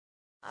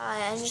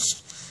I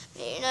just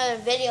made another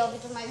video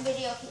because my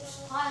video keeps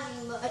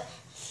pausing, but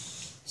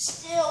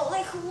still,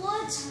 like,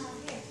 what?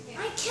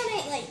 I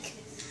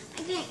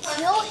didn't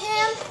kill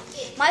him.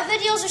 My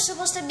videos are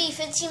supposed to be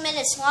 15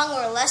 minutes long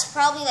or less,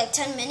 probably like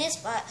 10 minutes,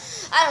 but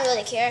I don't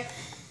really care.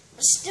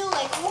 But still,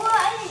 like, what?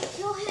 I didn't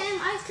kill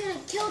him. I could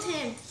have killed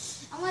him.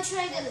 I'm gonna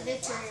try to get the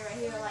victory right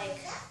here, like,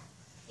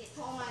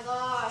 oh my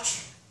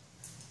gosh.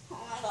 Oh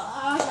my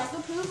gosh, I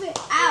can prove it.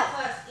 Ow!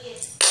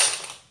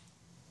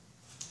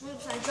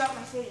 Oops, I dropped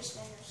my favorite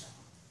spinners.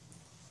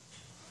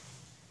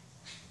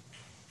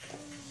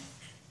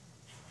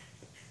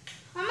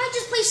 I might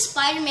just play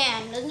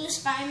Spider-Man, the new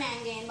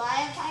Spider-Man game, but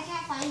I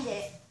can't find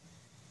it.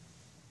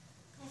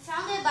 I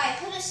found it, but I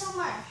put it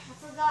somewhere. I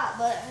forgot,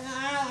 but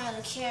I don't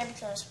really care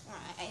because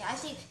I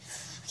think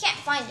I can't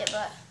find it,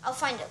 but I'll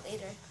find it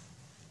later.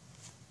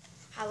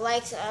 I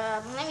like,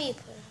 let me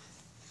put,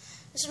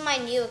 this is my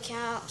new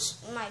account,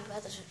 my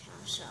brother's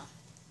account, so.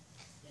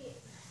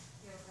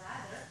 Your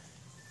brother?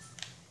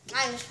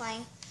 I'm just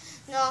playing.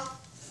 No.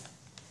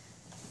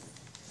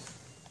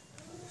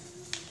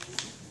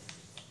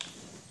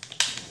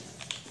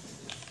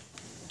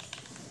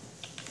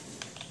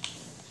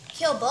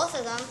 Kill both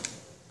of them.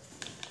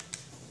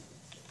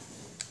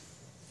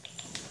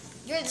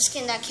 You're the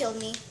skin that killed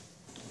me.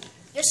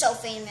 You're so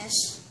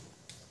famous.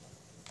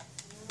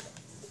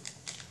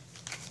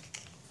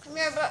 Come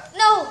here, bro.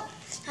 No!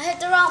 I hit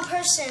the wrong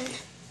person.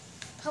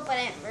 Hope I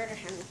didn't murder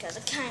him because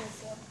I kind of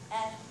feel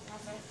bad.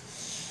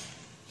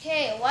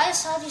 Okay, why is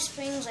Salty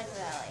Springs like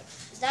that? Like,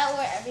 is that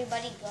where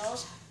everybody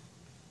goes?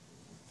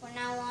 From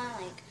now on,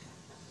 like.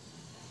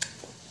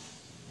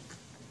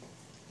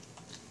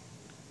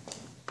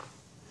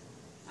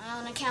 My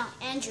own account,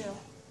 Andrew.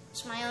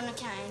 It's my own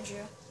account,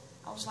 Andrew.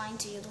 I was lying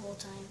to you the whole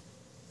time.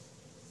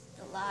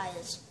 The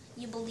lies.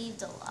 You believe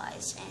the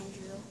lies,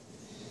 Andrew.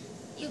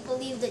 You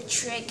believe the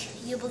trick.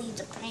 You believe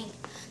the prank.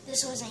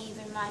 This wasn't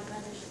even my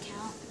brother's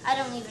account. I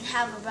don't even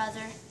have a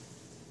brother.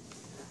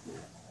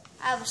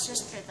 I have a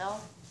sister, though.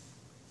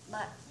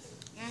 But,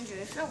 Andrew,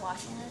 if you're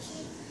watching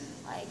this,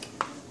 like,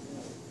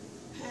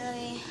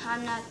 really,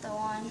 I'm not the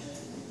one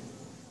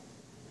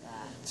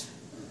that...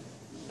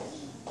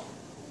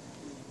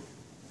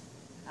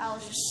 I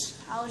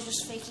was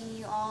just faking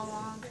you all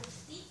along.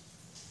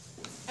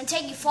 And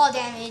taking fall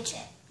damage,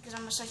 because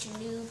I'm such a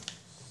noob.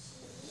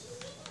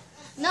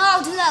 No,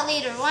 I'll do that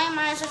later. Why am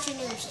I such a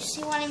noob? You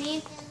see what I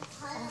mean?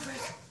 Oh,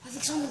 frick. I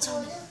think someone's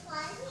on me.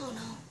 Oh,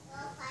 no.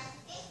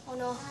 Oh,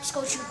 no.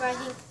 Skull Trooper, I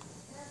think.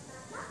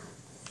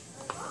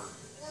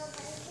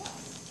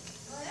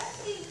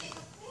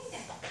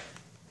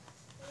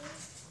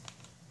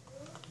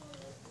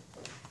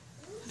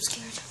 I'm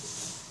scared.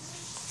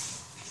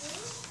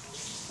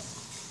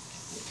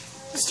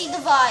 Dusty the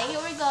Bot. Here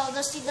we go.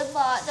 Dusty the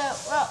Bot.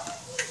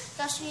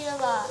 Dusty the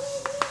Bot.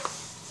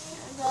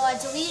 Here we go. I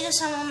deleted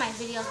some of my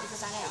videos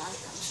because I didn't like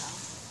them, so.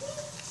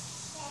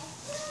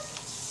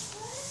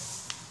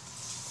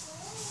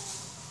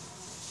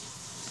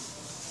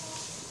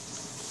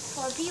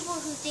 For people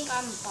who think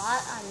I'm a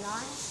bot, I'm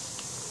not.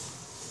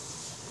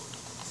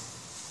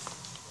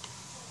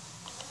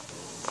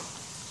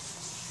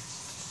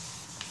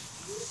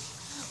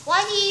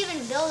 Why do you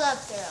even build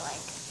up there,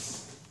 like?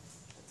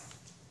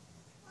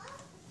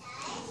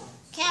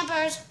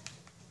 Campers.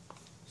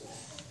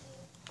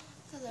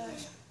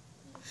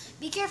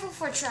 Be careful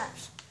for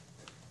traps.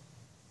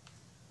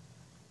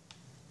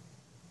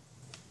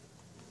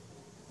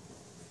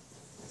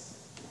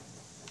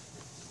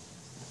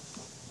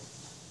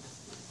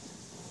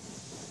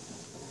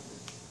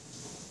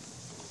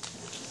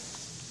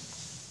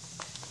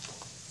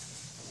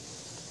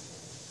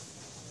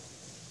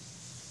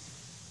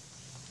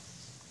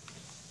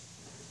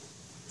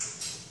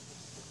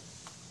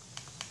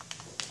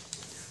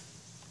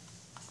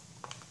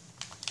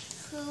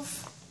 Poof.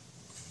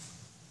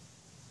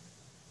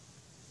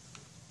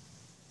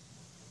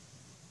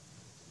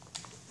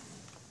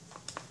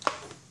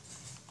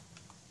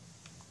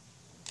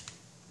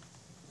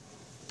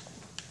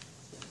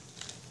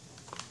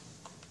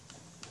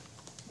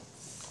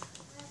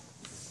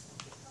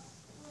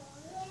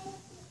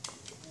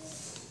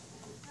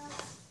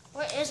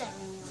 Where is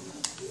everyone?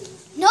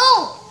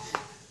 No!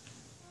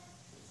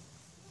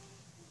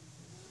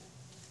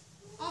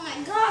 Oh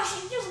my gosh,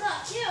 I just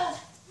got killed.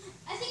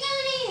 I think I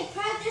need to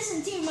practice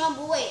in Team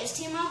Rumble. Wait, is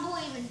Team Rumble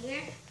even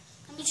here?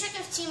 Let me check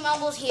if Team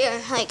Rumble's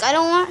here. Like, I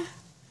don't want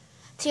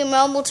Team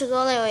Rumble to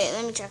go there. Wait,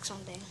 let me check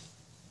something.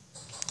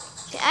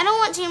 Okay, I don't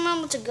want Team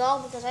Rumble to go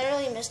because I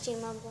really miss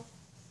Team Rumble.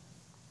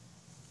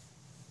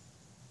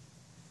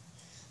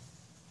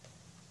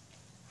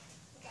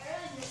 Like, I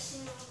really miss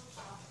Team Rumble.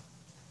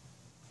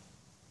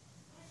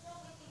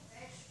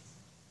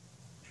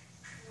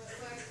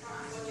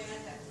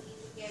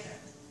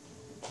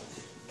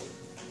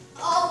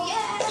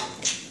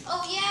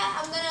 Oh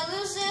yeah, I'm gonna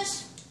lose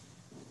this.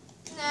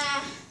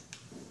 Nah.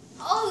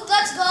 Oh,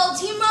 let's go.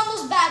 Team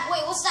Rumble's back.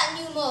 Wait, what's that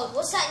new mode?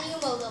 What's that new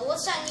mode though?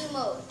 What's that new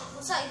mode?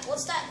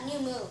 What's that new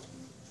mode?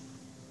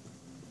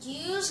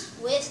 Use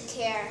with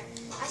care.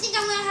 I think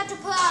I'm gonna have to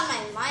put on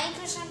my mic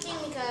or something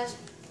because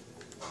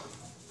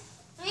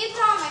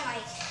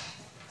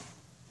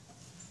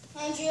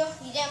you.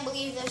 You didn't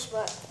believe this,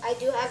 but I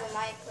do have a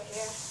mic right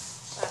here.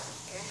 But,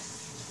 okay.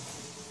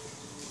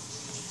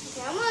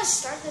 Okay, I'm gonna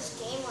start this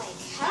game. Like,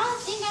 I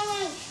don't think I'm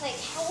gonna like.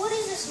 What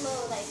is this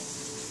mode like?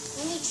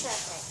 Let me check.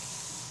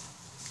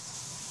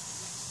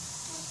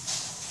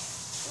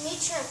 Let me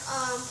check.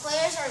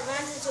 Players are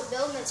granted to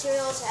build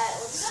materials at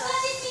with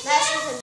masters and